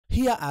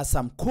Here are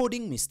some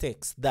coding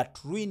mistakes that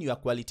ruin your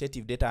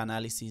qualitative data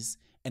analysis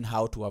and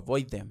how to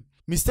avoid them.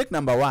 Mistake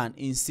number 1,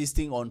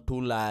 insisting on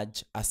too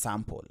large a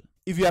sample.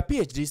 If you are a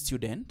PhD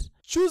student,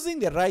 choosing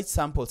the right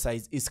sample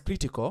size is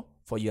critical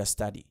for your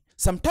study.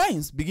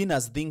 Sometimes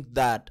beginners think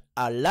that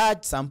a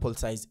large sample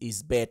size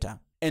is better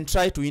and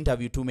try to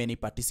interview too many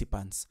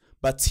participants.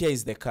 But here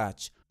is the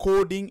catch.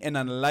 Coding and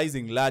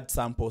analyzing large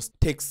samples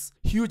takes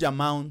huge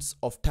amounts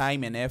of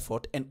time and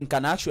effort and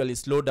can actually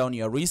slow down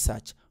your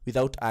research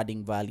without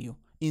adding value.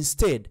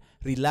 Instead,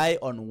 rely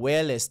on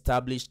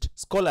well-established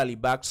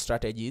scholarly-backed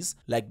strategies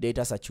like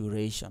data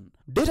saturation.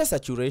 Data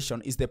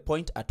saturation is the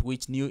point at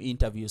which new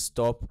interviews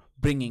stop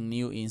bringing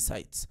new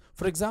insights.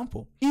 For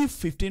example, if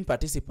 15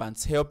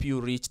 participants help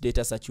you reach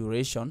data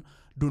saturation,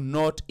 do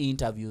not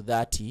interview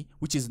 30,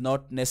 which is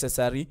not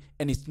necessary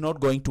and it's not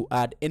going to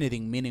add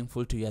anything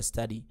meaningful to your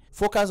study.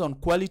 Focus on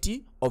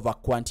quality over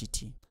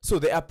quantity. So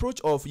the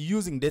approach of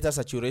using data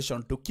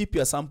saturation to keep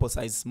your sample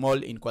size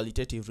small in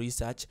qualitative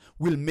research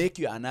will make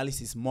your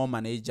analysis more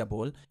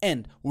manageable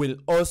and will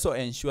also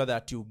ensure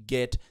that you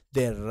get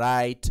the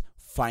right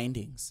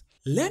findings.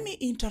 Let me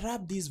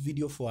interrupt this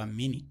video for a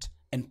minute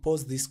and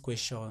pose this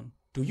question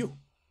to you.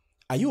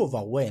 Are you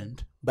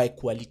overwhelmed by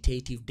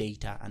qualitative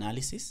data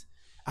analysis?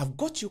 I've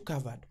got you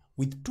covered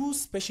with 2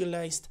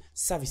 specialized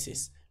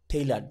services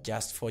tailored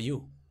just for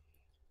you.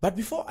 But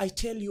before I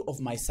tell you of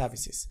my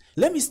services,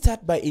 let me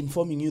start by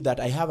informing you that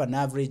I have an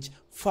average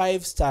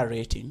 5-star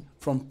rating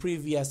from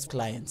previous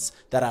clients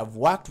that I've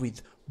worked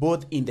with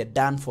both in the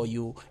done for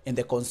you and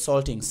the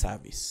consulting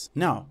service.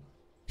 Now,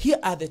 here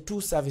are the 2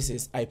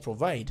 services I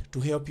provide to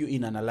help you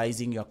in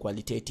analyzing your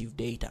qualitative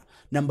data.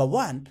 Number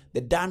 1,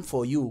 the done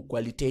for you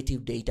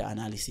qualitative data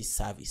analysis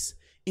service.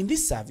 In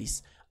this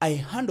service, I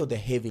handle the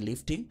heavy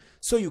lifting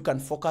so you can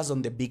focus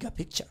on the bigger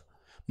picture.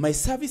 My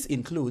service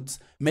includes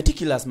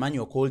meticulous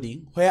manual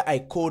coding, where I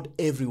code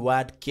every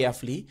word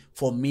carefully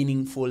for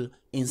meaningful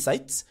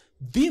insights,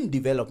 theme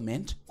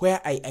development,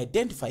 where I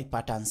identify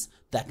patterns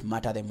that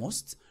matter the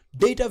most,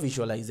 data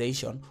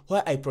visualization,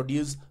 where I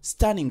produce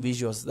stunning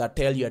visuals that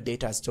tell your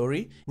data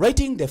story,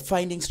 writing the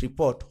findings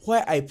report,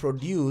 where I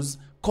produce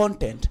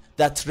content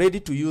that's ready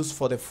to use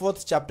for the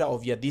 4th chapter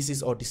of your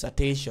thesis or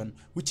dissertation,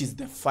 which is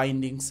the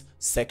findings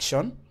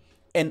section.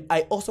 And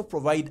I also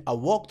provide a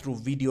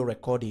walkthrough video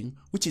recording,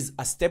 which is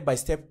a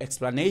step-by-step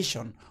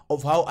explanation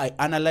of how I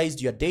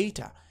analyzed your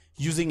data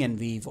using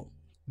NVivo.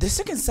 The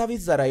second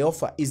service that I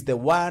offer is the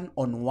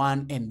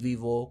one-on-one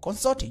NVivo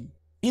consulting.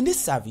 In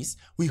this service,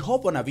 we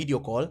hop on a video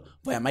call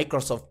via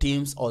Microsoft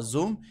Teams or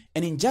Zoom,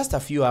 and in just a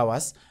few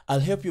hours, I'll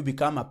help you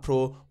become a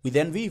pro with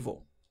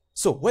NVivo.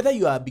 So whether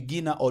you are a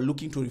beginner or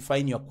looking to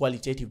refine your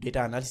qualitative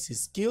data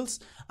analysis skills,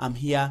 I'm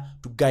here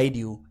to guide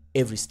you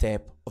every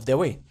step of the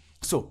way.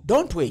 So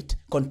don't wait,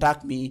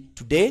 contact me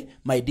today.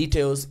 My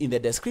details in the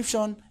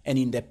description and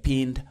in the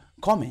pinned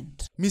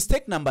comment.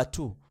 Mistake number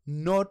 2,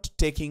 not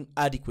taking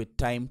adequate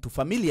time to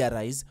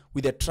familiarize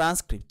with the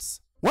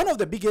transcripts. One of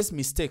the biggest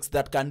mistakes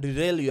that can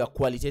derail your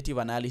qualitative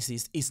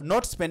analysis is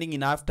not spending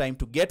enough time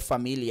to get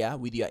familiar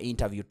with your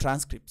interview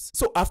transcripts.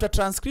 So after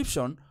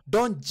transcription,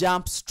 don't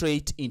jump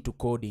straight into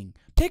coding.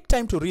 Take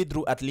time to read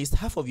through at least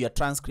half of your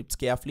transcripts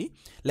carefully,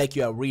 like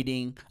you are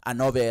reading a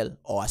novel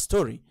or a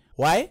story.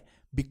 Why?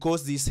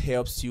 Because this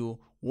helps you,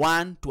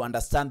 1, to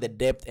understand the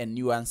depth and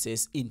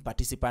nuances in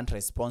participant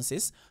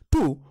responses,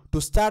 2,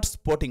 to start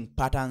spotting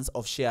patterns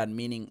of shared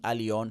meaning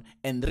early on,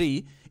 and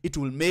 3, it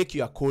will make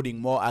your coding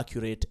more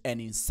accurate and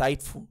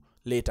insightful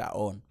later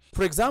on.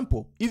 For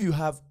example, if you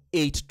have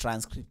 8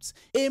 transcripts,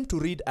 aim to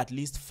read at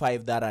least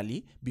 5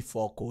 thoroughly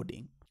before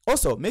coding.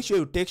 Also, make sure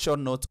you take short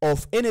notes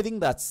of anything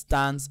that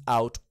stands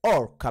out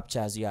or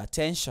captures your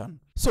attention.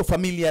 So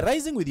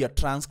familiarizing with your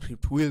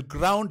transcript will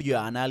ground your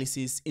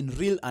analysis in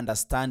real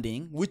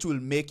understanding, which will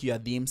make your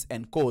themes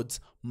and codes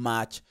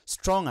much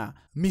stronger.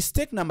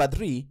 Mistake number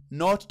 3,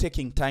 not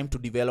taking time to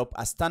develop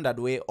a standard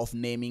way of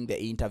naming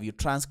the interview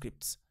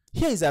transcripts.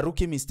 Here is a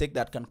rookie mistake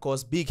that can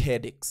cause big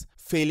headaches: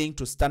 failing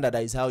to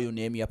standardize how you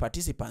name your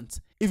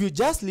participants. If you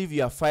just leave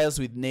your files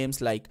with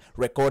names like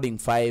recording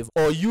 5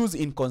 or use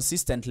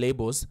inconsistent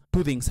labels,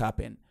 2 things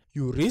happen.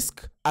 You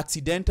risk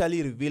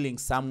accidentally revealing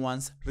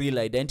someone's real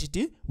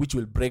identity, which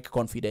will break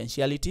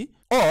confidentiality,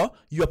 or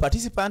your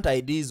participant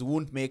IDs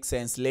won't make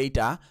sense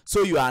later,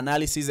 so your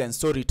analysis and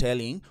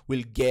storytelling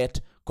will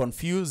get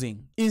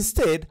confusing.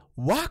 Instead,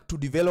 work to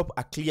develop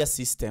a clear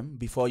system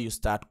before you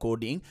start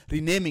coding,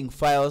 renaming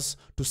files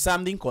to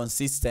something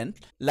consistent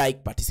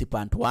like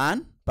participant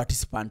 1,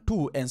 participant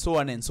 2, and so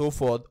on and so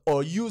forth,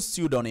 or use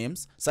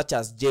pseudonyms such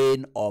as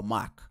Jane or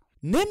Mark.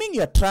 Naming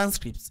your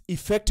transcripts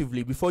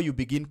effectively before you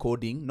begin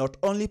coding not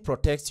only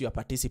protects your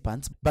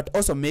participants, but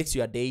also makes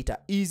your data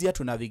easier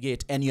to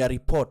navigate and your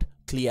report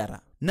clearer.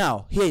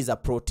 Now, here is a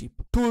pro tip.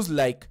 Tools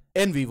like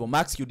NVivo,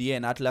 MaxQDA,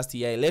 and Atlas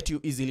TI let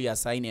you easily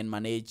assign and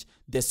manage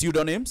the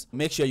pseudonyms.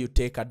 Make sure you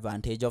take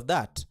advantage of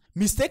that.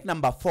 Mistake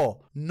number 4,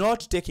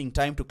 not taking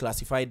time to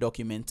classify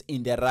documents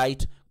in the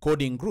right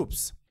coding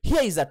groups.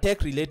 Here is a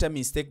tech-related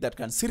mistake that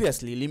can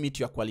seriously limit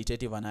your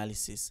qualitative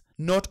analysis: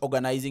 not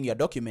organizing your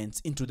documents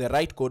into the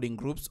right coding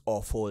groups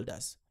or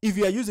folders. If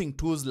you are using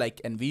tools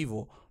like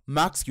NVivo,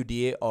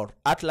 MaxQDA, or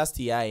Atlas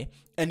TI,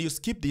 and you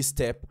skip this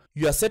step,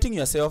 you are setting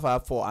yourself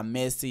up for a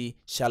messy,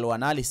 shallow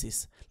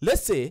analysis.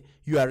 Let's say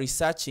you are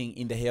researching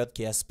in the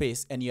healthcare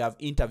space and you have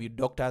interviewed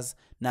doctors,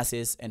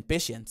 nurses, and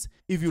patients.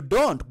 If you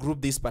don't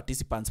group these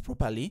participants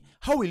properly,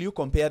 how will you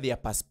compare their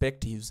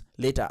perspectives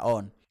later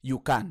on? You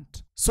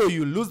can't. So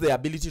you lose the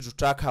ability to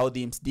track how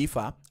themes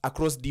differ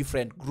across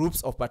different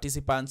groups of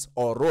participants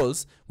or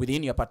roles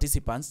within your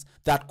participants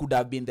that could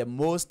have been the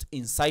most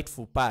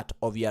insightful part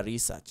of your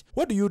research.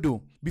 What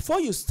do? Before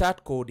you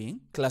start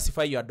coding,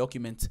 classify your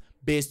documents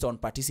based on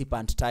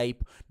participant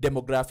type,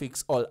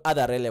 demographics, or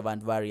other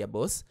relevant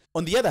variables.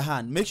 On the other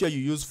hand, make sure you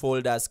use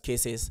folders,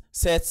 cases,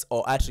 sets,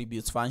 or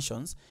attributes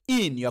functions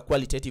in your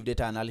qualitative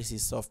data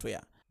analysis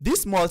software.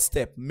 This small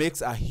step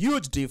makes a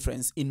huge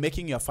difference in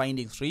making your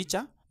findings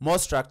richer, more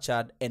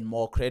structured, and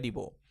more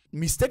credible.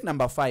 Mistake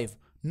number 5,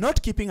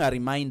 not keeping a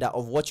reminder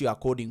of what you are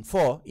coding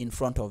for in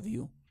front of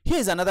you. Here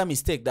is another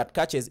mistake that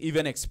catches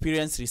even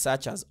experienced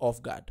researchers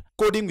off guard: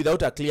 coding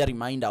without a clear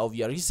reminder of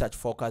your research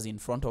focus in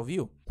front of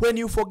you. When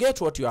you forget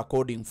what you are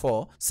coding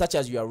for, such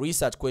as your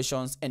research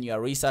questions and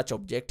your research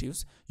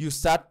objectives, you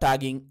start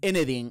tagging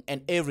anything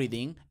and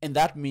everything, and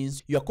that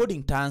means your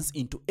coding turns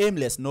into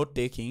aimless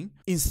note-taking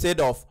instead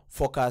of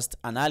focused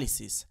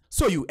analysis.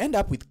 So you end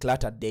up with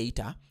cluttered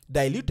data,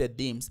 diluted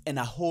themes, and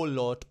a whole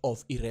lot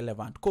of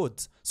irrelevant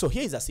codes. So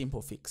here is a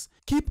simple fix.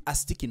 Keep a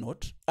sticky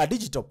note, a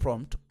digital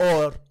prompt,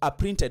 or a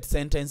printed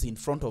sentence in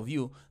front of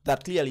you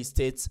that clearly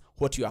states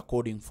what you are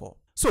coding for.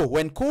 So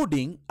when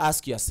coding,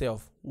 ask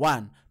yourself: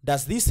 1.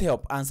 Does this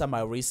help answer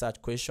my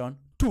research question?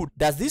 2.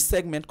 Does this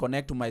segment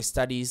connect to my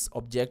study's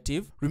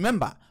objective?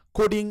 Remember,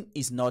 coding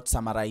is not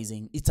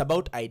summarizing. It's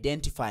about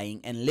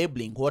identifying and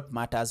labeling what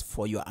matters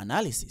for your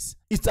analysis.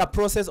 It's a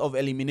process of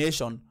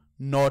elimination,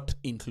 not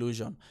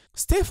inclusion.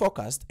 Stay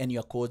focused and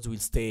your codes will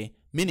stay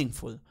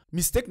meaningful.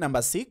 Mistake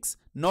number 6,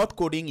 not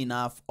coding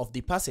enough of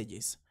the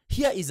passages.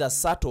 Here is a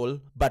subtle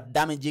but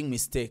damaging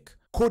mistake: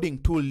 coding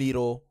too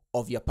little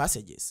of your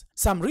passages.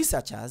 Some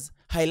researchers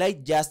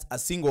highlight just a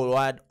single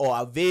word or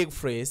a vague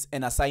phrase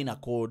and assign a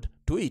code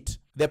to it.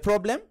 The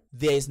problem?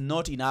 There is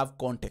not enough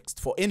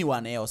context for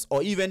anyone else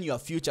or even your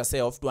future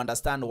self to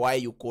understand why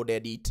you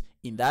coded it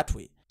in that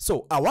way.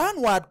 So a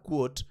one-word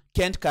quote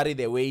can't carry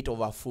the weight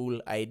of a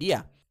full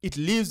idea. It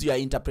leaves your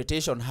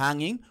interpretation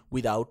hanging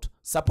without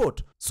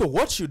support. So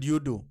what should you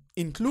do?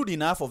 Include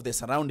enough of the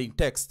surrounding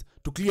text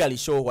to clearly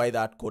show why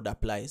that code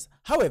applies.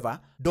 However,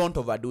 don't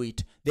overdo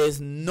it. There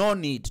is no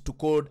need to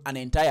code an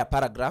entire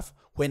paragraph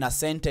when a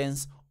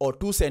sentence or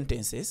 2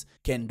 sentences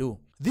can do.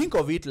 Think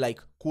of it like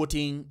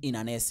quoting in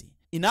an essay.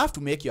 Enough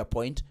to make your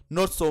point,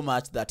 not so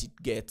much that it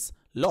gets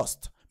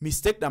lost.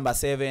 Mistake number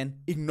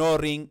 7,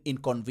 ignoring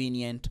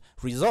inconvenient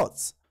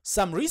results.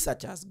 Some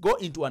researchers go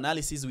into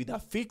analysis with a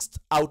fixed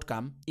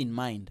outcome in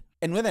mind,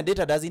 and when the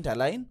data doesn't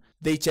align,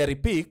 they cherry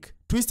pick,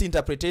 twist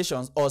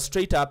interpretations, or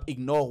straight up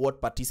ignore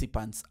what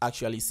participants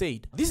actually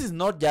said. This is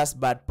not just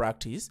bad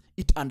practice,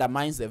 it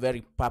undermines the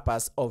very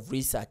purpose of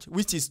research,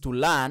 which is to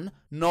learn,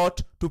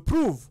 not to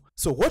prove.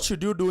 So what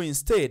should you do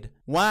instead?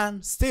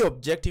 1. Stay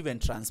objective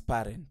and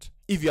transparent.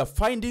 If your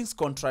findings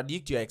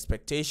contradict your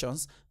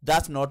expectations,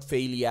 that's not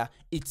failure,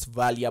 it's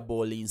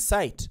valuable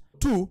insight.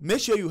 2. Make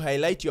sure you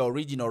highlight your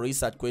original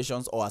research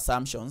questions or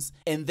assumptions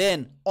and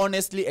then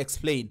honestly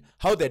explain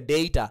how the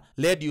data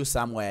led you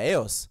somewhere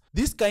else.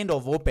 This kind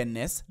of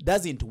openness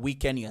doesn't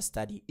weaken your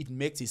study. It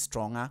makes it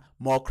stronger,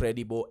 more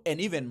credible, and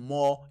even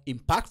more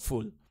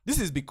impactful. This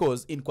is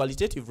because in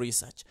qualitative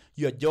research,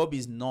 your job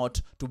is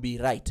not to be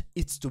right,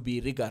 it's to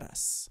be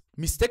rigorous.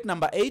 Mistake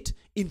number 8,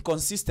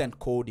 inconsistent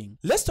coding.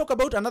 Let's talk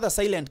about another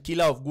silent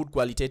killer of good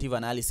qualitative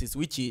analysis,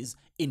 which is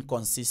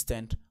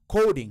inconsistent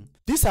coding.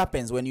 This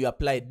happens when you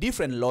apply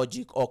different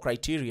logic or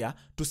criteria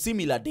to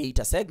similar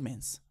data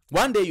segments.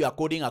 One day you are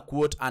coding a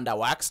quote under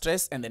work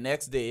stress, and the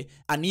next day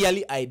a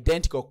nearly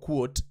identical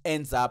quote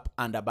ends up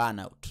under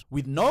burnout,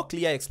 with no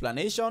clear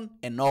explanation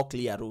and no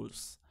clear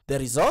rules. The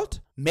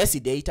result? Messy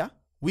data,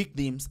 weak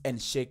themes,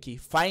 and shaky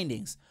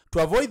findings.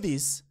 To avoid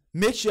this,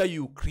 make sure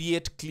you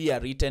create clear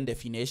written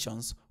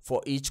definitions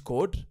for each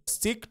code.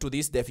 Stick to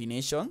these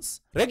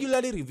definitions.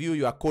 Regularly review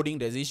your coding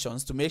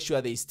decisions to make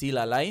sure they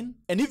still align.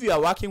 And if you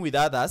are working with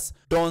others,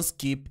 don't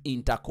skip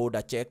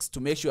intercoder checks to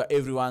make sure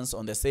everyone's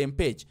on the same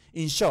page.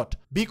 In short,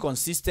 be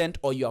consistent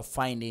or your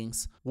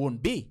findings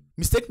won't be.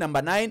 Mistake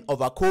number 9,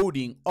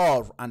 overcoding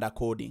or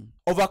undercoding.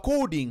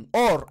 Overcoding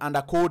or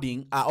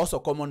undercoding are also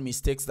common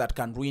mistakes that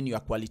can ruin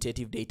your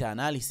qualitative data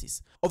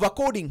analysis.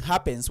 Overcoding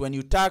happens when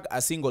you tag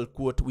a single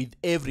quote with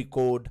every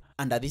code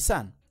under the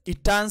sun.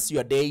 It turns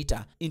your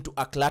data into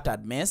a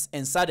cluttered mess,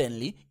 and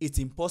suddenly it's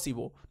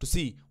impossible to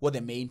see what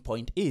the main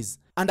point is.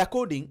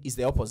 Undercoding is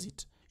the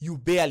opposite. You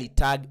barely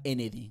tag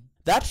anything.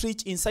 That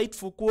rich,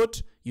 insightful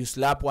quote, you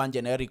slap one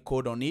generic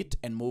code on it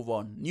and move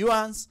on.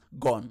 Nuance,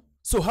 gone.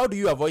 So how do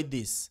you avoid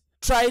this?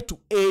 Try to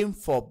aim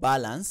for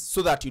balance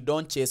so that you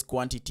don't chase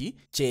quantity,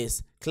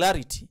 chase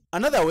clarity.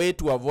 Another way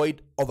to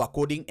avoid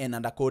overcoding and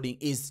undercoding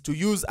is to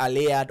use a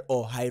layered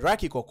or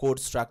hierarchical code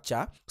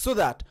structure so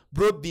that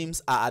broad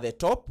themes are at the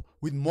top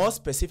with more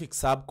specific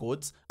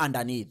subcodes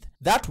underneath.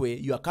 That way,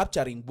 you are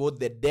capturing both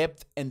the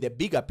depth and the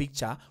bigger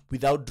picture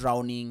without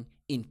drowning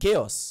in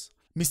chaos.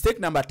 Mistake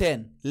number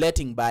 10,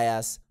 letting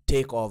bias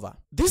take over.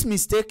 This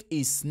mistake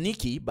is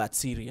sneaky but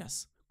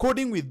serious.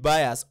 Coding with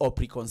bias or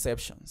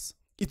preconceptions.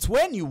 It's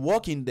when you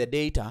walk in the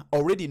data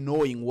already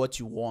knowing what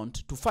you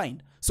want to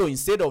find. So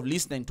instead of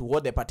listening to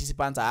what the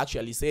participants are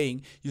actually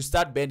saying, you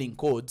start bending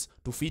codes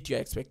to fit your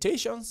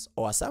expectations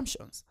or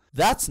assumptions.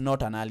 That's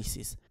not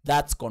analysis,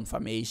 that's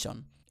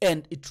confirmation.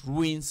 And it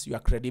ruins your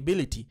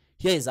credibility.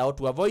 Here is how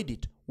to avoid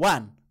it.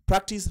 1.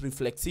 Practice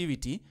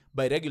reflexivity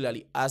by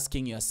regularly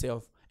asking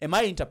yourself, am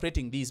I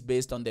interpreting this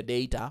based on the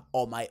data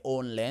or my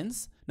own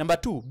lens? Number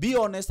 2, be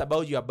honest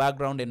about your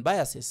background and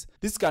biases.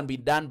 This can be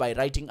done by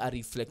writing a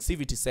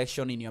reflexivity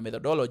section in your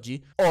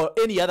methodology or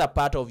any other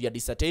part of your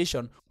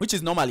dissertation, which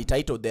is normally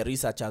titled the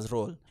researcher's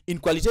role. In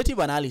qualitative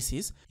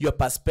analysis, your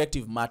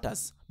perspective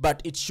matters,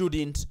 but it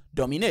shouldn't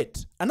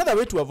dominate. Another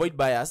way to avoid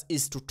bias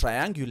is to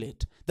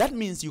triangulate. That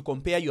means you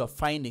compare your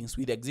findings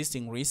with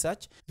existing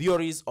research,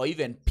 theories, or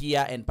even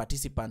peer and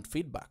participant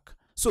feedback.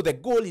 So the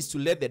goal is to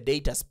let the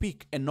data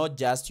speak and not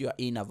just your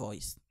inner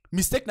voice.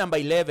 Mistake number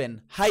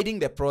 11, hiding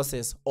the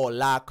process or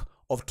lack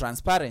of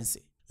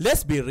transparency.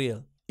 Let's be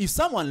real. If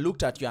someone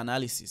looked at your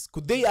analysis,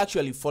 could they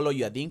actually follow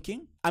your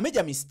thinking? A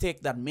major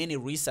mistake that many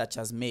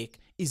researchers make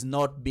is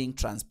not being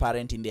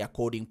transparent in their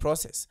coding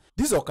process.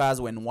 This occurs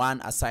when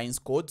one assigns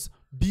codes,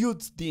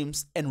 builds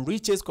themes, and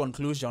reaches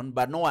conclusion,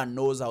 but no one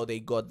knows how they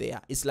got there.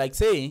 It's like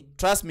saying,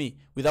 trust me,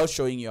 without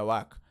showing your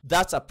work.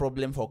 That's a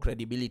problem for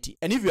credibility.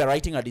 And if you are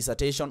writing a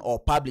dissertation or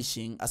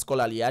publishing a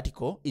scholarly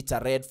article, it's a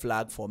red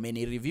flag for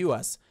many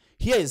reviewers.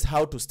 Here is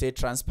how to stay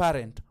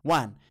transparent.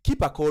 1.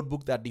 Keep a code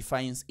book that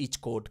defines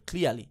each code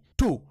clearly.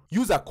 2.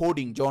 Use a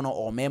coding journal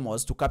or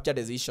memos to capture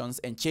decisions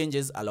and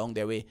changes along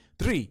the way.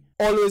 3.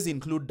 Always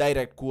include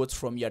direct quotes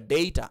from your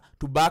data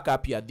to back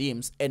up your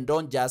themes and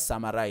don't just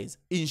summarize.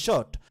 In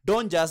short,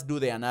 don't just do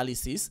the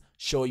analysis,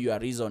 show your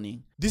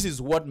reasoning. This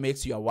is what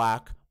makes your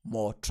work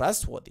more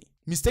trustworthy.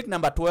 Mistake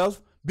number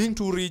 12, being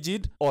too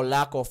rigid or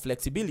lack of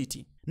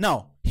flexibility.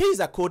 Now, here is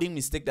a coding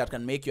mistake that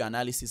can make your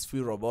analysis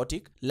feel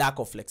robotic: lack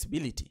of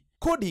flexibility.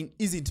 Coding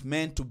isn't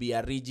meant to be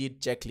a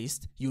rigid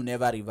checklist you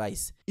never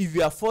revise. If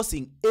you are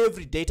forcing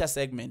every data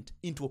segment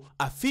into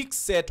a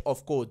fixed set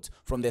of codes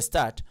from the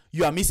start,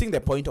 you are missing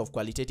the point of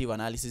qualitative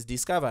analysis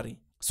discovery.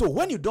 So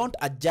when you don't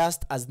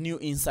adjust as new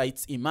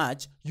insights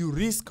emerge, you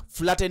risk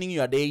flattening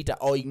your data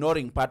or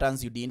ignoring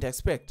patterns you didn't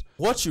expect.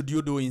 What should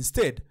you do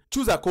instead?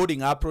 Choose a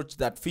coding approach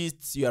that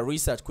fits your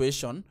research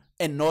question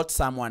and not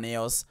someone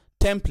else's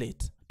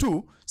template.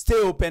 2. Stay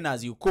open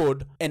as you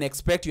code and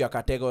expect your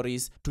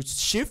categories to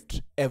shift,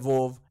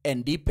 evolve,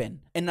 and deepen.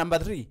 And number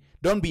 3,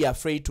 don't be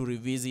afraid to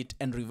revisit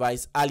and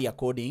revise earlier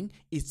coding.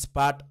 It's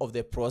part of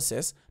the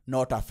process,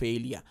 not a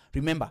failure.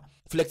 Remember,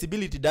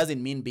 flexibility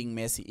doesn't mean being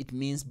messy. It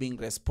means being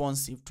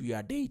responsive to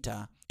your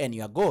data and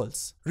your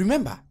goals.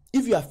 Remember,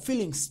 if you are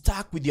feeling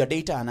stuck with your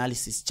data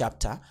analysis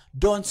chapter,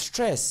 don't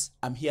stress.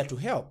 I'm here to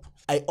help.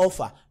 I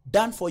offer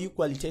done-for-you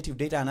qualitative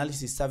data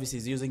analysis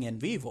services using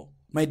NVivo.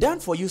 My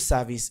done-for-you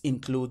service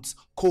includes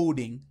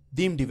coding,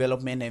 theme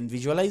development, and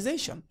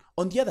visualization.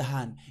 On the other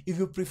hand, if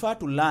you prefer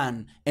to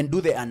learn and do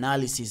the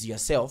analysis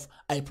yourself,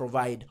 I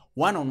provide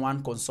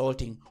one-on-one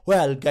consulting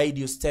where I'll guide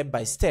you step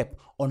by step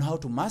on how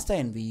to master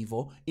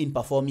NVivo in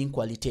performing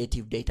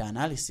qualitative data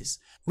analysis.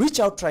 Reach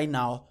out right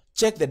now.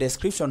 Check the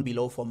description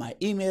below for my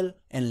email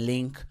and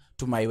link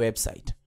to my website.